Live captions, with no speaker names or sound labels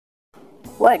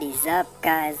What is up,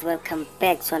 guys? Welcome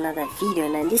back to another video.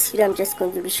 And in this video I'm just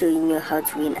going to be showing you how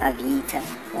to win Aviator. You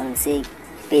know what I'm saying?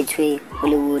 Betway,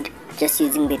 Hollywood, just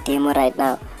using the demo right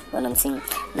now. You know what I'm saying?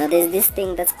 Now there's this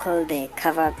thing that's called the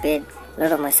cover bed. A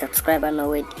lot of my subscribers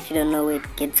know it. If you don't know it,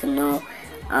 get to know,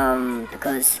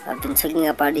 because I've been talking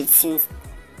about it since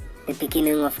the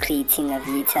beginning of creating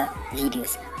Aviator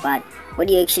videos. But what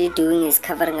you're actually doing is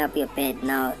covering up your bed.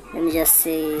 Now let me just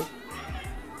say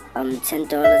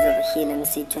 $10 over here, let me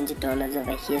see $20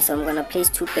 over here. So I'm gonna place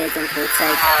two beds on both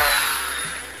sides.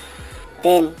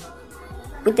 Then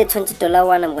with the $20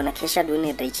 one, I'm gonna cash out when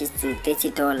it reaches to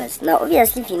 $30. Now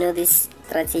obviously if you know this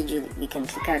strategy, you can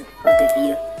click out of the video.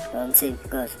 You know what I'm saying?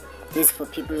 Because this is for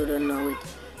people who don't know it.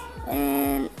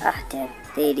 And damn,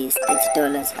 there it is,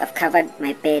 $30. I've covered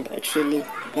my bed actually.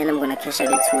 Then I'm gonna cash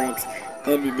out at 2x.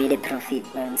 Then we made a profit. You know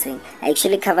what I'm saying? I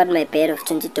actually covered my bed of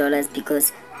 $20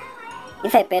 because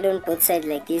if I bet on both sides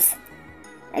like this,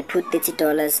 I put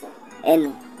 $30,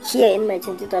 and here in my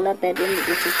 $20 bet, when it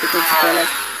reaches to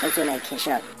 $30, that's when I cash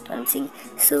out. You know what I'm saying?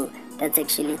 So that's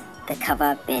actually the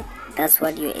cover bet. That's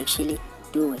what you're actually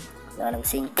doing. You know what I'm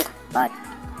saying? But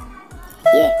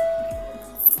yeah,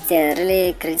 it's a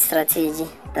really great strategy.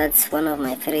 That's one of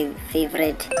my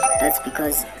favorite. That's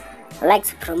because I like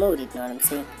to promote it. You know what I'm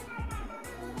saying?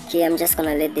 Okay, I'm just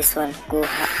gonna let this one go.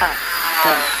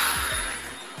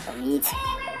 Eat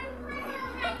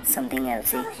something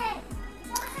else,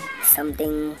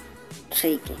 something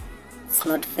tricky. It's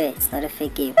not fair, it's not a fair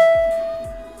game,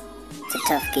 it's a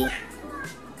tough game.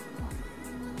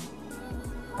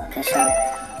 Cash out.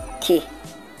 Okay,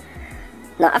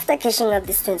 now after cashing out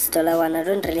this $20 one, I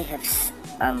don't really have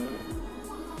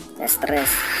a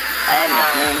stress.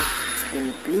 Man, it's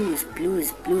been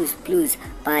blues.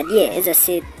 But yeah, as I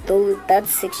said, though,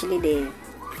 that's actually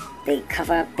the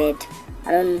cover bet.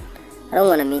 I don't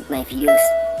want to make my videos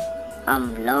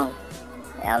long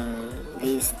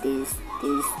this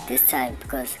time,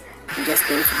 because I'm just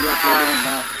going to be uploading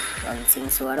now. I'm saying,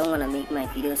 so I don't want to make my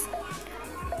videos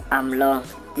long.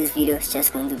 This video is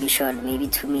just going to be short, maybe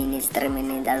 2 minutes, 3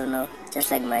 minutes, I don't know,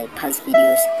 just like my past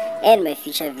videos and my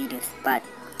future videos. But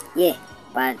yeah,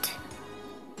 but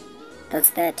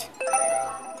that's that.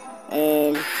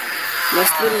 And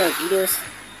mostly in my videos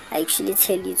I actually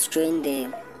tell you to join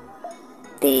the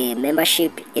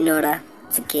membership in order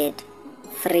to get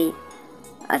free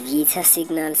Aviator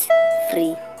signals,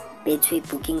 free Betway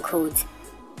booking codes,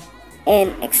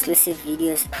 and exclusive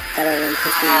videos that I will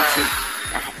post on YouTube.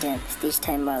 Damn, stage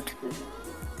timeout.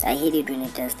 I hate it when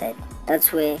it does that.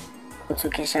 That's where auto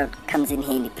cash out comes in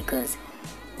handy, because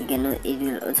it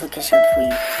will auto cash out for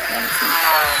you.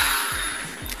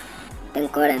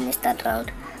 Thank God I missed that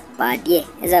round. But yeah,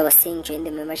 as I was saying, join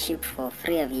the membership for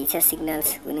free Aviator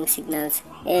signals, winning signals,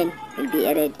 and you'll be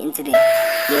added into the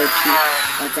VIP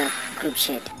WhatsApp group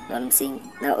chat. You know what I'm saying?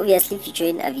 Now obviously if you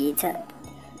join Aviator,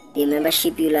 the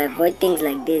membership, you'll avoid things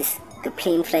like this, the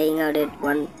plane flying out at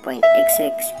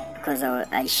 1.xx, because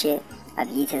I share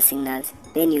Aviator signals.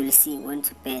 Then you'll see when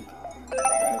to bet. You know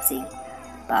what I'm saying?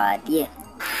 But yeah,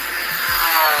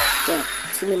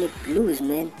 too many blues,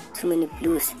 man. Too many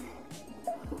blues.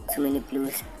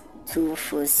 2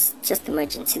 fours, just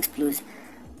imagine 6 blues.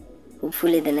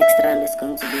 Hopefully the next round is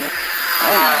going to be,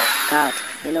 oh my god,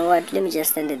 you know what, let me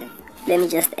just end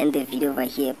the video over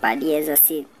here. But yeah, as I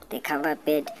said, the cover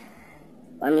bet,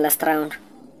 one last round,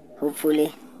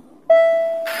 hopefully.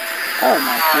 Oh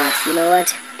my god, you know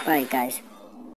what, bye guys.